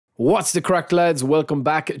What's the crack, lads? Welcome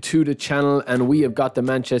back to the channel, and we have got the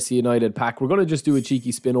Manchester United pack. We're going to just do a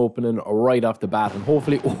cheeky spin opening right off the bat, and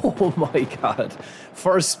hopefully, oh my god,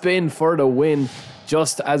 first spin for the win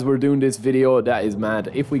just as we're doing this video. That is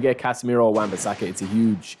mad. If we get Casemiro or Wan-Bissaka, it's a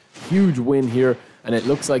huge win here, and it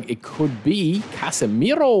looks like it could be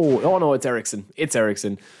Casemiro. Oh no, it's Eriksen. It's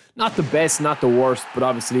Eriksen. Not the best, not the worst, but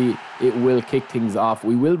obviously it will kick things off.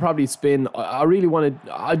 We will probably spin. I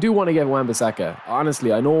do want to get Wan-Bissaka.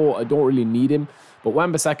 Honestly, I know I don't really need him, but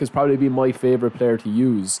Wan-Bissaka has probably been my favorite player to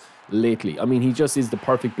use lately. I mean, he just is the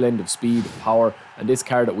perfect blend of speed, power, and this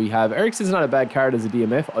card that we have. Eriksen's not a bad card as a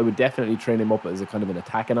DMF. I would definitely train him up as a kind of an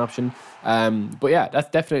attacking option. But yeah, that's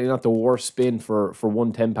definitely not the worst spin for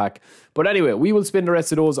 110 pack. But anyway, we will spin the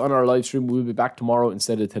rest of those on our live stream. We'll be back tomorrow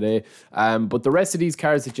instead of today. But the rest of these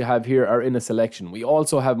cards that you have here are in a selection. We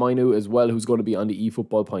also have Mainu as well, who's going to be on the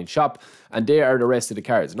eFootball point shop, and they are the rest of the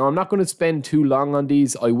cards. Now, I'm not going to spend too long on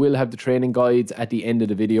these. I will have the training guides at the end of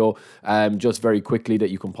the video, just very quickly,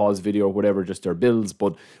 that you can pause the video or whatever, just their builds.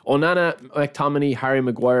 But Onana, McTominay, Harry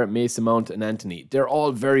Maguire, Mason Mount, and Anthony, they're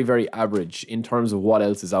all very average in terms of what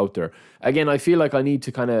else is out there. Again, I feel like I need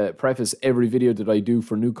to kind of preface every video that I do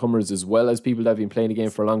for newcomers as well as people that have been playing the game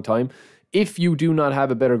for a long time. If you do not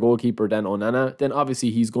have a better goalkeeper than Onana, then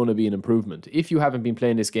obviously he's going to be an improvement. If you haven't been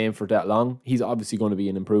playing this game for that long, he's obviously going to be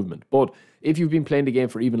an improvement. But if you've been playing the game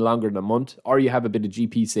for even longer than a month, or you have a bit of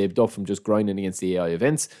GP saved up from just grinding against the AI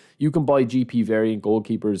events, you can buy GP variant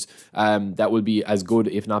goalkeepers that will be as good,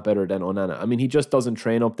 if not better, than Onana. I mean, he just doesn't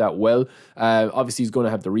train up that well. Obviously, he's going to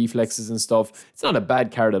have the reflexes and stuff. It's not a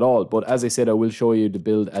bad card at all, but as I said, I will show you the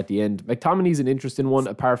build at the end. McTominay's an interesting one,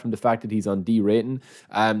 apart from the fact that he's on D rating.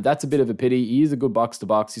 That's a bit of a pity. He is a good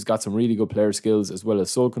box-to-box. He's got some really good player skills, as well as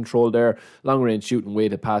soul control there, long-range shooting,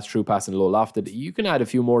 weighted pass, true pass, and low lofted. You can add a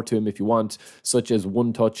few more to him if you want, such as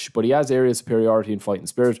one touch, but he has area superiority and fighting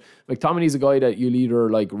spirit. McTominay's a guy that you'll either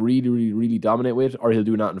like really dominate with, or he'll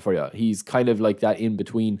do nothing for you. He's kind of like that in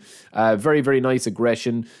between. Very nice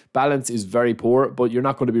aggression. Balance is very poor, but you're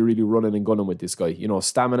not going to be really running and gunning with this guy. You know,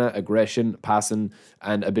 stamina, aggression, passing,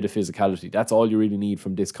 and a bit of physicality. That's all you really need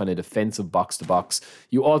from this kind of defensive box-to-box.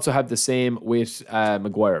 You also have the same with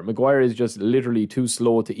Maguire. Maguire is just literally too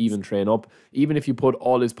slow to even train up. Even if you put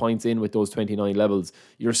all his points in with those 29 levels,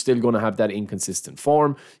 you're still going to have that inconsistent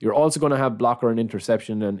form. You're also going to have blocker and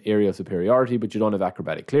interception and area superiority, but you don't have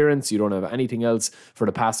acrobatic clearance. You don't have anything else for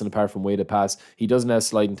the passing apart from weighted pass. He doesn't have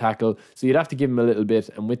sliding tackle, so you'd have to give him a little bit.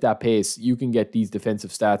 And with that pace, you can get these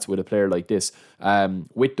defensive stats with a player like this,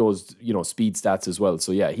 with those, you know, speed stats as well.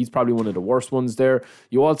 So yeah, he's probably one of the worst ones there.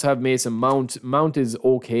 You also have Mason Mount. Mount is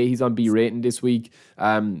okay. He's on B rating this week.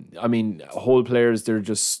 I mean, whole players, they're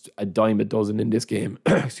just a dime a dozen in this game.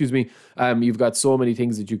 Excuse me. You've got so many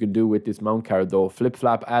things that you can do with this Mount card, though. Flip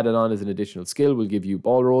flap added on as an additional skill will give you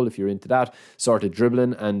ball roll if you're into that sort of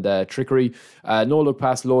dribbling and trickery. No look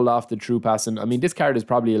pass, low lofted, true passing. I mean, this card is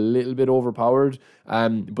probably a little bit overpowered,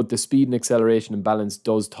 but the speed and acceleration and balance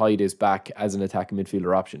does tie this back as an attacking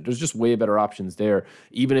midfielder option. There's just way better options there,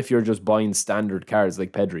 even if you're just buying standard cards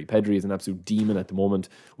like Pedri. Pedri is an absolute demon at the moment.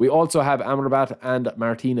 We also have Amrabat and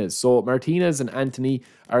Martinez. So Martinez and Anthony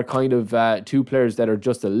are kind of two players that are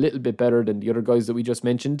just a little bit better than the other guys that we just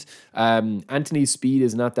mentioned. Anthony's speed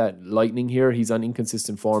is not that lightning here. He's on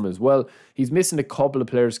inconsistent form as well. He's missing a couple of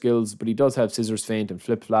player skills, but he does have scissors feint and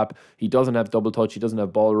flip flap. He doesn't have double touch. He doesn't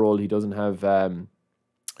have ball roll. He doesn't have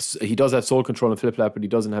he does have soul control and flip flap, but he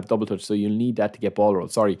doesn't have double touch, so you'll need that to get ball roll.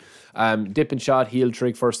 Sorry. Dip and shot, heel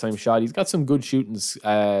trick, first time shot. He's got some good shooting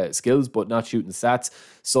skills, but not shooting stats.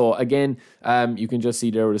 So again, you can just see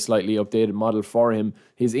there with a slightly updated model for him.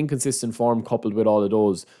 His inconsistent form coupled with all of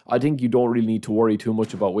those, I think you don't really need to worry too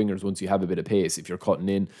much about wingers once you have a bit of pace if you're cutting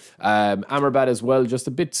in. Amrabat as well, just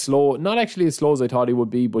a bit slow. Not actually as slow as I thought he would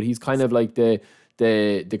be, but he's kind of like the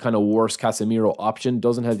kind of worst Casemiro option.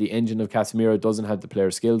 Doesn't have the engine of Casemiro, doesn't have the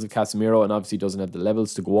player skills of Casemiro, and obviously doesn't have the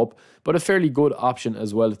levels to go up, but a fairly good option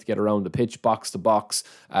as well to get around the pitch, box to box,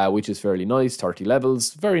 which is fairly nice. 30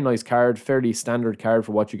 levels, very nice card, fairly standard card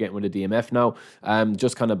for what you're getting with a DMF now.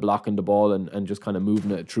 Just kind of blocking the ball and just kind of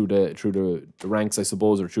moving it through the ranks, I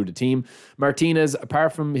suppose, or through the team. Martinez,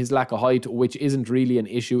 apart from his lack of height, which isn't really an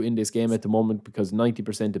issue in this game at the moment because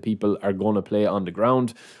 90% of people are going to play on the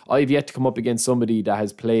ground, I've yet to come up against somebody somebody that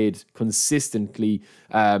has played consistently,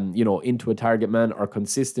 into a target man or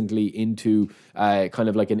consistently into kind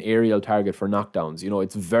of like an aerial target for knockdowns.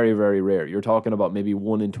 It's very, very rare. You're talking about maybe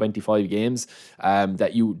 1 in 25 games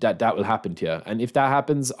that will happen to you. And if that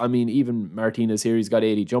happens, I mean, even Martinez here, he's got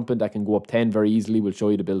 80 jumping, that can go up 10 very easily. We'll show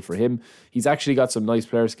you the build for him. He's actually got some nice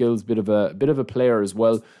player skills, bit of a player as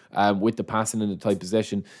well. With the passing and the tight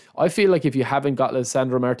possession, I feel like if you haven't got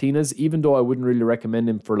Lisandro Martinez, even though I wouldn't really recommend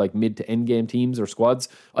him for like mid to end game teams or squads,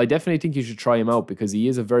 I definitely think you should try him out because he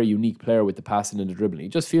is a very unique player with the passing and the dribbling. He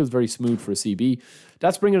just feels very smooth for a CB.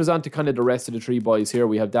 That's bringing us on to kind of the rest of the three boys here.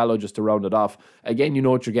 We have Dalot just to round it off. Again, you know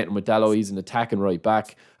what you're getting with Dalot. He's an attacking right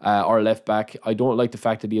back or left back. I don't like the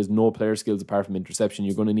fact that he has no player skills apart from interception.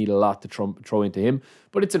 You're going to need a lot to throw into him,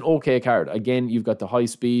 but it's an okay card. Again, you've got the high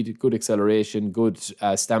speed, good acceleration, good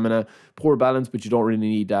stamina, poor balance, but you don't really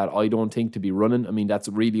need that, I don't think, to be running. I mean, that's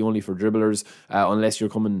really only for dribblers, unless you're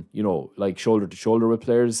coming, like shoulder to shoulder with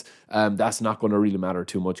players. That's not going to really matter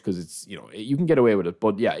too much because it's, you can get away with it.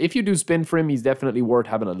 But yeah, if you do spin for him, he's definitely worth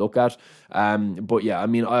having a look at. But yeah, I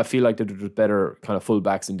mean, I feel like there's better kind of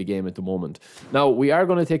fullbacks in the game at the moment. Now, we are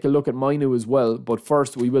going to take a look at Mainu as well, but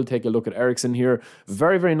first we will take a look at Eriksen here.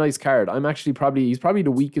 Very, very nice card. He's probably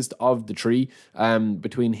the weakest of the three.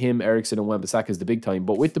 Between him, Eriksen and Wan-Bissaka is the big time.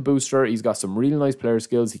 But with the booster, he's got some really nice player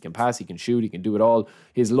skills. He can pass, he can shoot, he can do it all.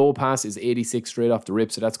 His low pass is 86 straight off the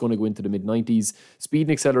rip, so that's going to go into the mid-90s. Speed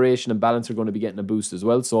and acceleration and balance are going to be getting a boost as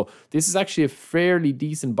well. So this is actually a fairly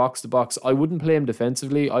decent box-to-box. I wouldn't play him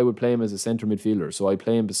defensively. I would play him as a centre midfielder. So I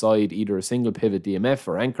play him beside either a single pivot DMF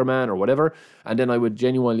or anchorman or whatever, and then I would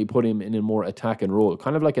genuinely put him in a more attacking role,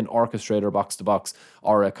 kind of like an orchestrator box-to-box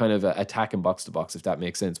or a kind of a attacking box-to-box, if that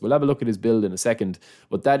makes sense. We'll have a look at his build in a second,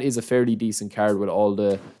 but that is a fairly decent card with all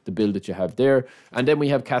the build that you have there. And then we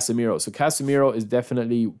have Casemiro. So Casemiro is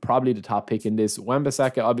definitely probably the top pick in this.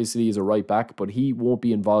 Wan-Bissaka obviously is a right back, but he won't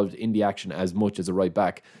be involved in the action as much as a right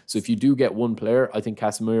back. So if you do get one player, I think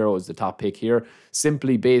Casemiro is the top pick here,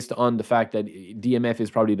 simply based on the fact that DMF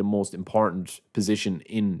is probably the most important position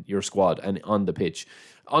in your squad and on the pitch.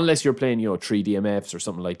 Unless you're playing, 3 DMFs or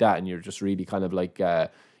something like that, and you're just really kind of like,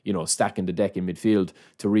 stacking the deck in midfield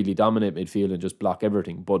to really dominate midfield and just block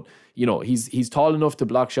everything. But, he's tall enough to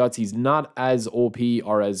block shots. He's not as OP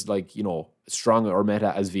or as strong or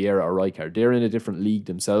meta as Vieira or Rijkaard. They're in a different league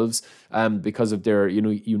themselves because of their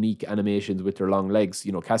unique animations with their long legs.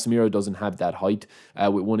 Casemiro doesn't have that height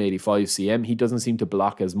with 185 cm. He doesn't seem to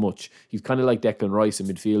block as much. He's kind of like Declan Rice in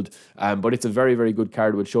midfield, but it's a very, very good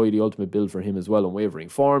card. We'll show you the ultimate build for him as well. Unwavering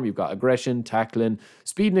form, you've got aggression, tackling,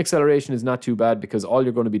 speed and acceleration is not too bad because all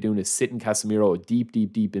you're going to be doing is sitting Casemiro deep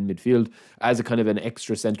in midfield as a kind of an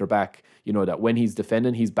extra centre back. That when he's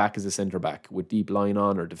defending, he's back as a centre back with deep line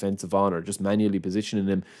on or defensive on or just manually positioning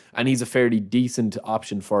him, and he's a fairly decent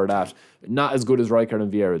option for that. Not as good as Rijkaard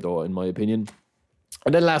and Vieira though, in my opinion.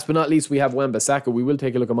 And then last but not least, we have Wan-Bissaka. We will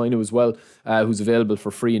take a look at Mainu as well, who's available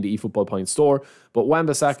for free in the eFootball Point store. But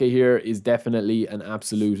Wan-Bissaka here is definitely an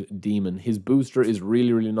absolute demon. His booster is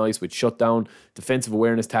really, really nice with shutdown, defensive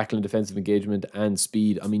awareness, tackling, defensive engagement, and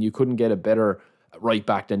speed. I mean, you couldn't get a better right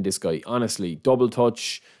back than this guy, honestly. Double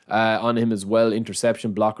touch on him as well,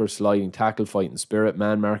 interception, blocker, sliding, tackle, fighting spirit,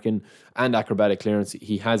 man marking, and acrobatic clearance.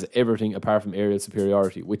 He has everything apart from aerial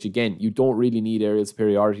superiority, which again, you don't really need aerial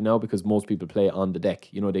superiority now because most people play on the deck.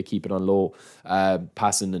 They keep it on low,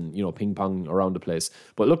 passing and ping pong around the place.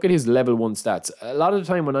 But look at his level 1 stats. A lot of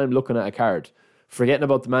the time when I'm looking at a card, forgetting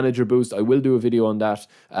about the manager boost, I will do a video on that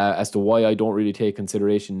as to why I don't really take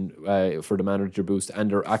consideration for the manager boost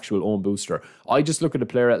and their actual own booster. I just look at the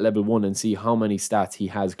player at level 1 and see how many stats he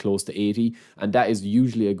has close to 80, and that is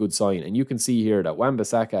usually a good sign. And you can see here that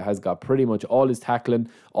Wan-Bissaka has got pretty much all his tackling,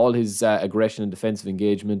 all his aggression and defensive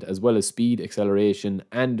engagement, as well as speed, acceleration,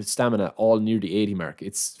 and stamina, all near the 80 mark.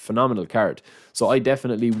 It's a phenomenal card. So I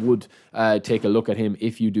definitely would take a look at him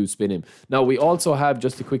if you do spin him. Now, we also have,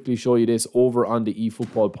 just to quickly show you this, over on the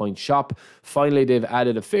eFootball Point shop, finally they've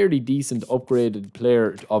added a fairly decent upgraded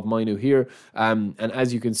player of Mainu here. And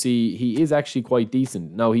as you can see, he is actually quite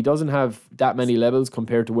decent. Now, he doesn't have that many levels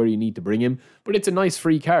compared to where you need to bring him, but it's a nice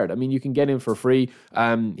free card. I mean, you can get him for free.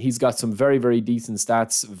 He's got some very, very decent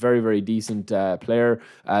stats, very, very decent player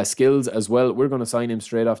skills as well. We're going to sign him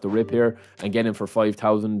straight off the rip here and get him for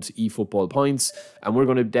 5,000 eFootball points. And we're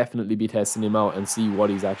going to definitely be testing him out and see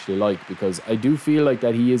what he's actually like, because I do feel like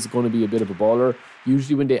that he is going to be a bit of a baller.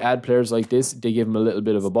 Usually when they add players like this, they give him a little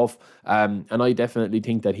bit of a buff. And I definitely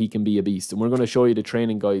think that he can be a beast. And we're going to show you the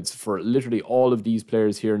training guides for literally all of these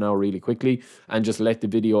players here now really quickly, and just let the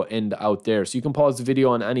video end out there. So you can pause the video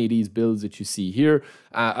on any of these builds that you see here.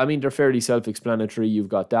 I mean, they're fairly self-explanatory. You've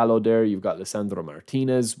got Dallo there. You've got Lisandro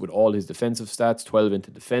Martinez with all his defensive stats, 12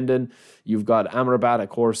 into defending. You've got Amrabat, of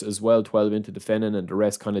course, as well, 12 into defending, and the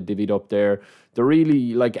rest kind of divvied up there. They're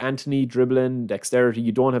really like Anthony, dribbling, dexterity.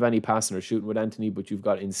 You don't have any passing or shooting with Anthony, but you've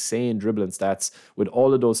got insane dribbling stats with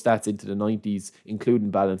all of those stats into the 90s,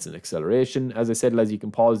 including balance and acceleration. As I said, Les, you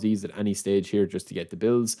can pause these at any stage here just to get the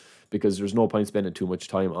builds, because there's no point spending too much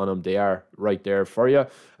time on them. They are right there for you.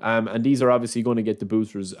 And these are obviously going to get the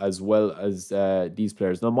boosters as well as these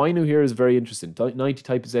players. Now, Mainu here is very interesting. 90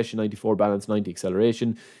 tight possession, 94 balance, 90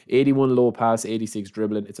 acceleration, 81 low pass, 86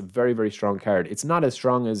 dribbling. It's a very, very strong card. It's not as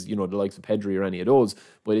strong as, you know, the likes of Pedri or any of those,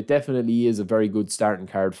 but it definitely is a very good starting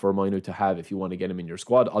card for Mainu to have if you want to get him in your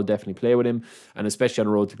squad. I'll definitely play with him, and especially on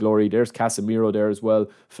the road to glory. There's Casemiro there as well.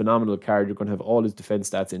 Phenomenal card. You're going to have all his defense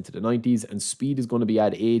stats into the 90s, and speed is going to be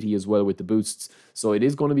at 80 as well with the boosts. So it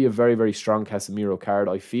is going to be a very, very strong Casemiro card,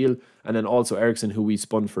 I feel. And then also Eriksen, who we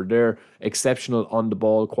spun for there. Exceptional on the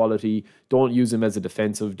ball quality. Don't use him as a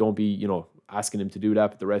defensive. Don't be, you know, asking him to do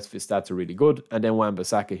that, but the rest of his stats are really good. And then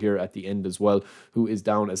Wan-Bissaka here at the end as well, who is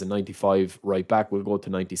down as a 95 right back. We'll go to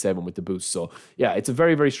 97 with the boost. So yeah, it's a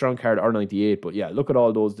very, very strong card, or 98. But yeah, look at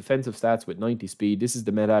all those defensive stats with 90 speed. This is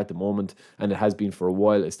the meta at the moment, and it has been for a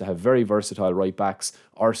while, is to have very versatile right backs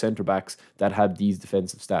or centre backs that have these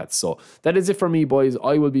defensive stats. So that is it for me, boys.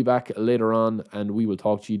 I will be back later on, and we will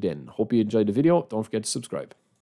talk to you then. Hope you enjoyed the video. Don't forget to subscribe.